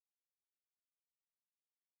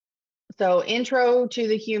So intro to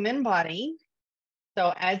the human body.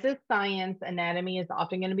 So as a science, anatomy is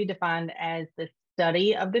often going to be defined as the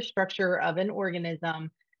study of the structure of an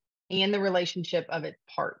organism and the relationship of its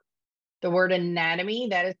parts. The word anatomy,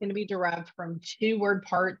 that is going to be derived from two word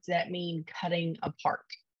parts that mean cutting apart.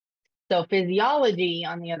 So physiology,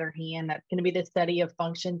 on the other hand, that's going to be the study of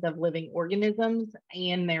functions of living organisms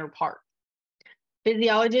and their parts.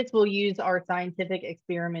 Physiologists will use our scientific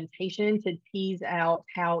experimentation to tease out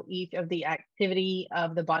how each of the activity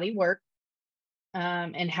of the body works,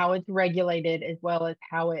 and how it's regulated, as well as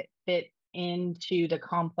how it fits into the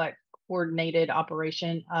complex coordinated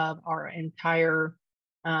operation of our entire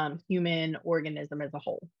human organism as a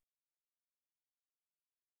whole.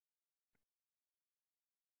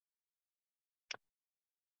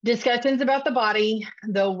 Discussions about the body,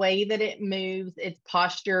 the way that it moves, its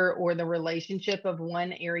posture, or the relationship of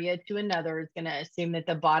one area to another is going to assume that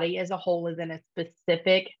the body as a whole is in a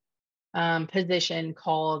specific position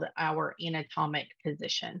called our anatomic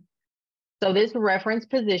position. So this reference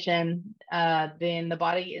position, then the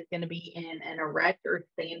body is going to be in an erect or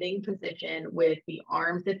standing position with the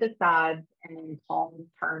arms at the sides and then palms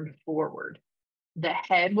turned forward. The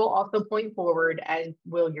head will also point forward, as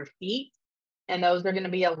will your feet, and those are going to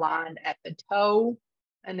be aligned at the toe,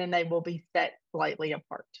 and then they will be set slightly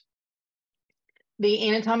apart. The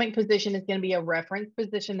anatomic position is going to be a reference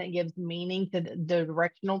position that gives meaning to the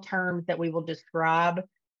directional terms that we will describe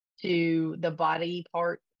to the body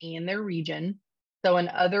parts and their region. So in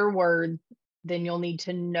other words, then you'll need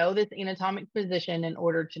to know this anatomic position in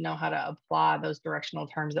order to know how to apply those directional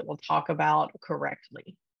terms that we'll talk about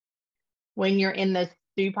correctly. When you're in the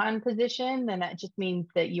supine position, then that just means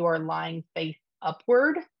that you are lying face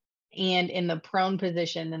upward. And in the prone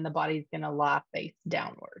position, then the body's going to lie face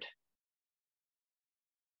downward.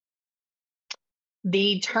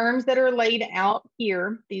 The terms that are laid out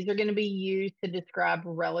here, these are going to be used to describe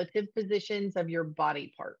relative positions of your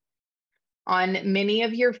body parts. On many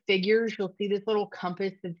of your figures, you'll see this little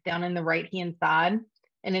compass that's down in the right-hand side.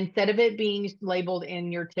 And instead of it being labeled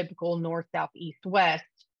in your typical north, south, east, west,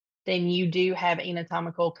 then you do have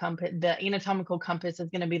anatomical compass. The anatomical compass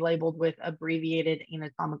is going to be labeled with abbreviated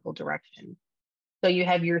anatomical directions. So you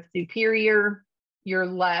have your superior, your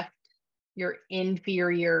left, your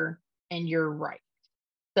inferior, and your right.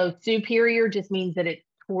 So superior just means that it's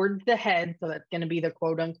towards the head. So that's going to be the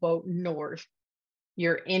quote unquote north.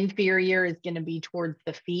 Your inferior is going to be towards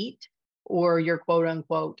the feet, or your quote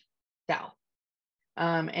unquote south.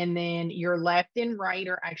 And then your left and right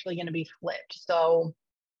are actually going to be flipped. So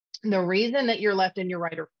the reason that your left and your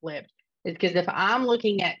right are flipped is because if I'm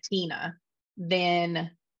looking at Tina, then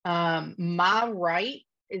my right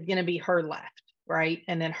is going to be her left, right?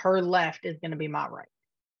 And then her left is going to be my right.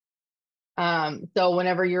 So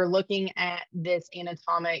whenever you're looking at this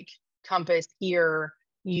anatomic compass here,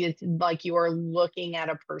 it's like you are looking at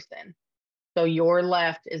a person. So your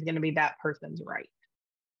left is going to be that person's right.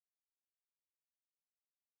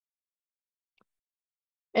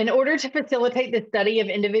 In order to facilitate the study of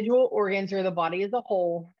individual organs or the body as a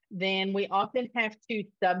whole, then we often have to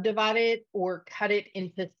subdivide it or cut it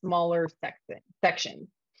into smaller sections.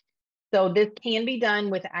 So this can be done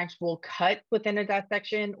with actual cuts within a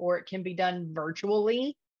dissection, or it can be done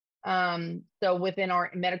virtually. So within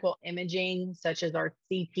our medical imaging, such as our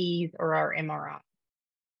CTs or our MRI.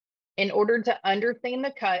 In order to understand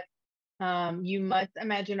the cut, you must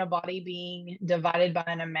imagine a body being divided by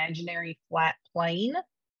an imaginary flat plane.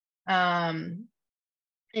 And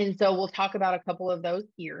so we'll talk about a couple of those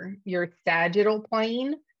here. Your sagittal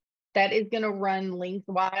plane, that is going to run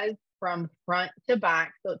lengthwise from front to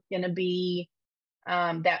back. So it's going to be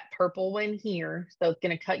that purple one here. So it's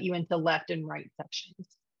going to cut you into left and right sections.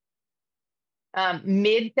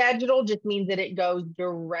 Mid-sagittal just means that it goes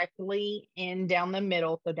directly in down the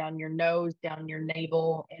middle. So down your nose, down your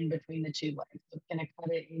navel, in between the two legs. So it's going to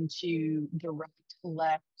cut it into direct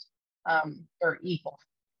left or equal.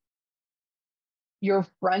 Your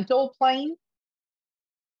frontal plane,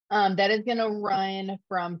 that is going to run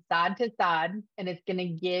from side to side, and it's going to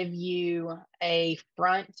give you a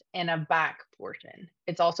front and a back portion.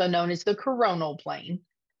 It's also known as the coronal plane.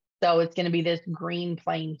 So it's going to be this green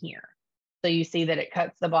plane here. So you see that it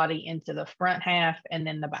cuts the body into the front half and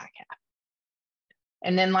then the back half.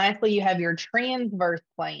 And then lastly, you have your transverse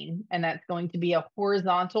plane, and that's going to be a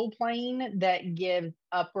horizontal plane that gives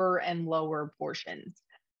upper and lower portions.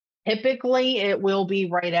 Typically, it will be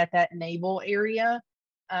right at that navel area,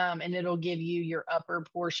 and it'll give you your upper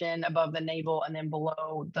portion above the navel and then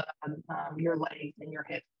below the your legs and your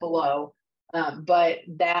hips below. But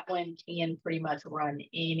that one can pretty much run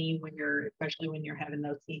anywhere, especially when you're having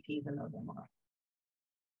those CTs and those MRIs.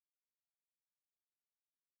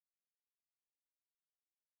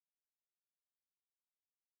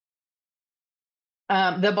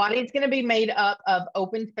 The body is going to be made up of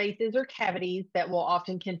open spaces or cavities that will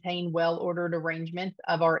often contain well-ordered arrangements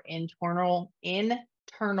of our internal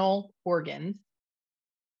organs.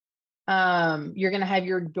 You're going to have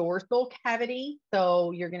your dorsal cavity.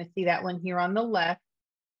 So you're going to see that one here on the left.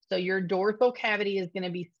 So your dorsal cavity is going to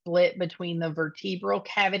be split between the vertebral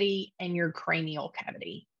cavity and your cranial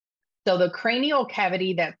cavity. So the cranial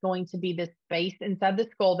cavity, that's going to be the space inside the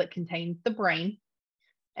skull that contains the brain.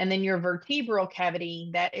 And then your vertebral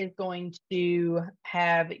cavity, that is going to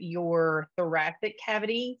have your thoracic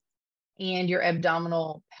cavity and your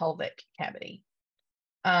abdominal pelvic cavity.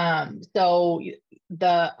 So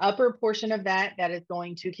the upper portion of that is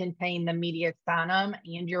going to contain the mediastinum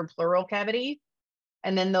and your pleural cavity.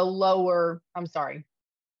 And then the lower,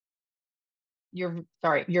 your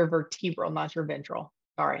vertebral, not your ventral.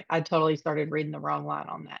 Sorry, I totally started reading the wrong line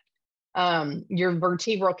on that. Your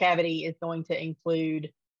vertebral cavity is going to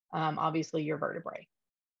include obviously your vertebrae.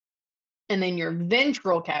 And then your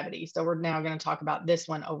ventral cavity. So we're now going to talk about this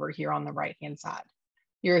one over here on the right-hand side.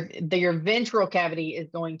 Your ventral cavity is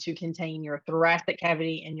going to contain your thoracic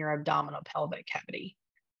cavity and your abdominal pelvic cavity.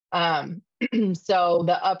 So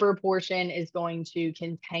the upper portion is going to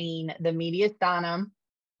contain the mediastinum,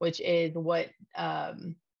 which is what,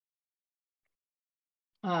 your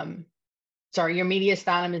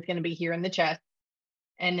mediastinum is going to be here in the chest.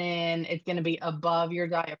 And then it's going to be above your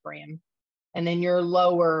diaphragm. And then your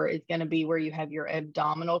lower is going to be where you have your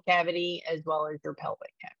abdominal cavity as well as your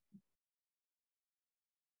pelvic cavity.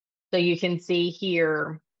 So you can see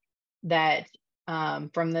here that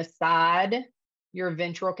from the side, your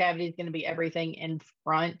ventral cavity is going to be everything in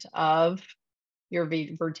front of your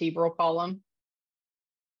vertebral column.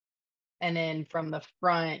 And then from the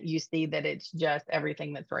front, you see that it's just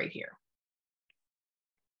everything that's right here.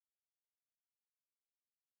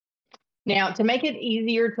 Now, to make it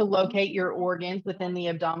easier to locate your organs within the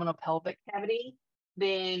abdominal pelvic cavity,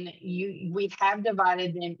 then we have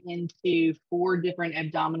divided them into 4 different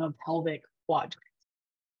abdominal pelvic quadrants.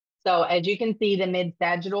 So as you can see, the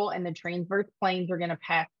mid-sagittal and the transverse planes are going to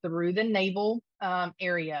pass through the navel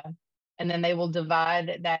area, and then they will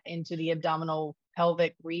divide that into the abdominal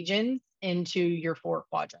pelvic regions into your 4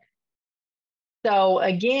 quadrants. So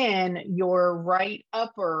again, your right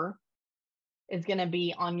upper is going to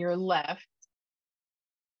be on your left.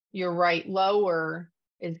 Your right lower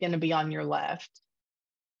is going to be on your left.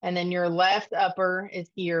 And then your left upper is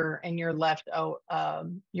here, and your left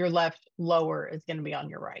lower is going to be on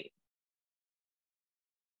your right.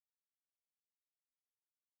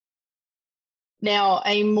 Now,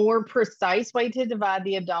 a more precise way to divide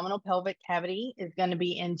the abdominal pelvic cavity is going to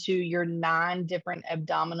be into your 9 different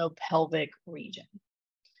abdominal pelvic regions.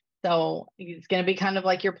 So it's going to be kind of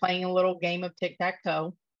like you're playing a little game of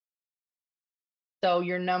tic-tac-toe. So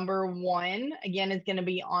your number 1, again, is going to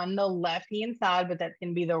be on the left-hand side, but that's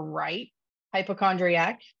going to be the right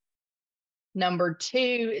hypochondriac. Number 2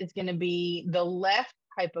 is going to be the left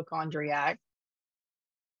hypochondriac.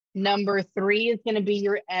 Number 3 is going to be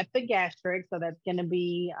your epigastric. So that's going to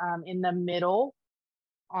be in the middle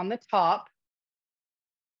on the top.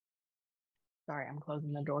 Sorry, I'm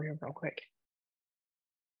closing the door here real quick.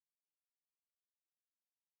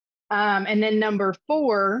 And then number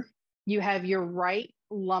 4, you have your right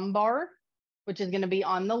lumbar, which is going to be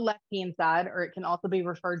on the left-hand side, or it can also be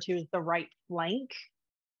referred to as the right flank.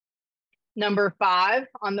 Number 5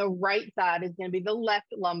 on the right side is going to be the left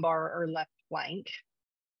lumbar or left flank.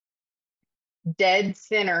 Dead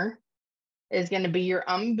center is going to be your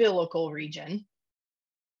umbilical region.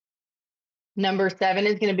 Number 7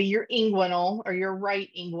 is going to be your inguinal or your right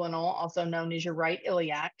inguinal, also known as your right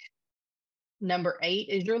iliac. Number 8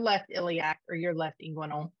 is your left iliac or your left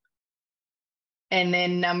inguinal. And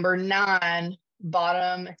then number 9,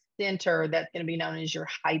 bottom center, that's going to be known as your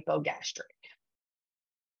hypogastric.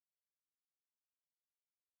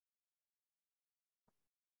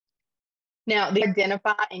 Now, to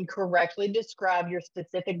identify and correctly describe your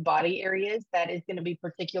specific body areas, that is going to be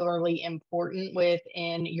particularly important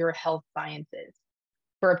within your health sciences.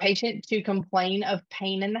 For a patient to complain of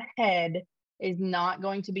pain in the head is not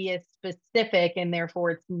going to be as specific, and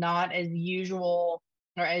therefore it's not as usual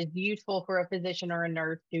or as useful for a physician or a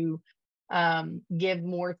nurse to give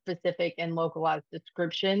more specific and localized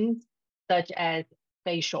descriptions, such as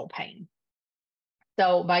facial pain.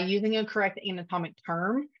 So by using a correct anatomic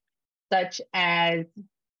term, such as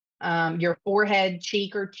your forehead,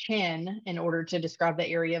 cheek, or chin, in order to describe the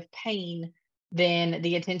area of pain, then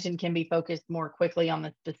the attention can be focused more quickly on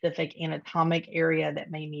the specific anatomic area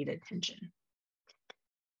that may need attention.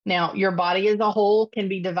 Now, your body as a whole can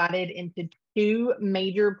be divided into 2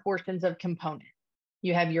 major portions of components.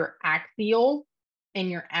 You have your axial and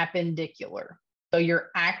your appendicular. So your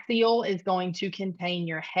axial is going to contain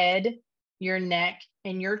your head, your neck,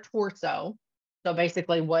 and your torso. So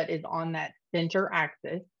basically what is on that center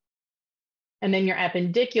axis. And then your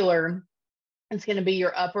appendicular is going to be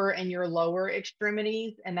your upper and your lower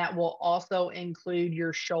extremities, and that will also include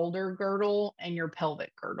your shoulder girdle and your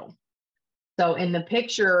pelvic girdle. So in the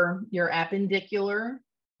picture, your appendicular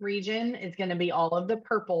region is going to be all of the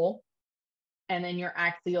purple, and then your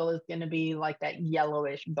axial is going to be like that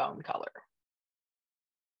yellowish bone color.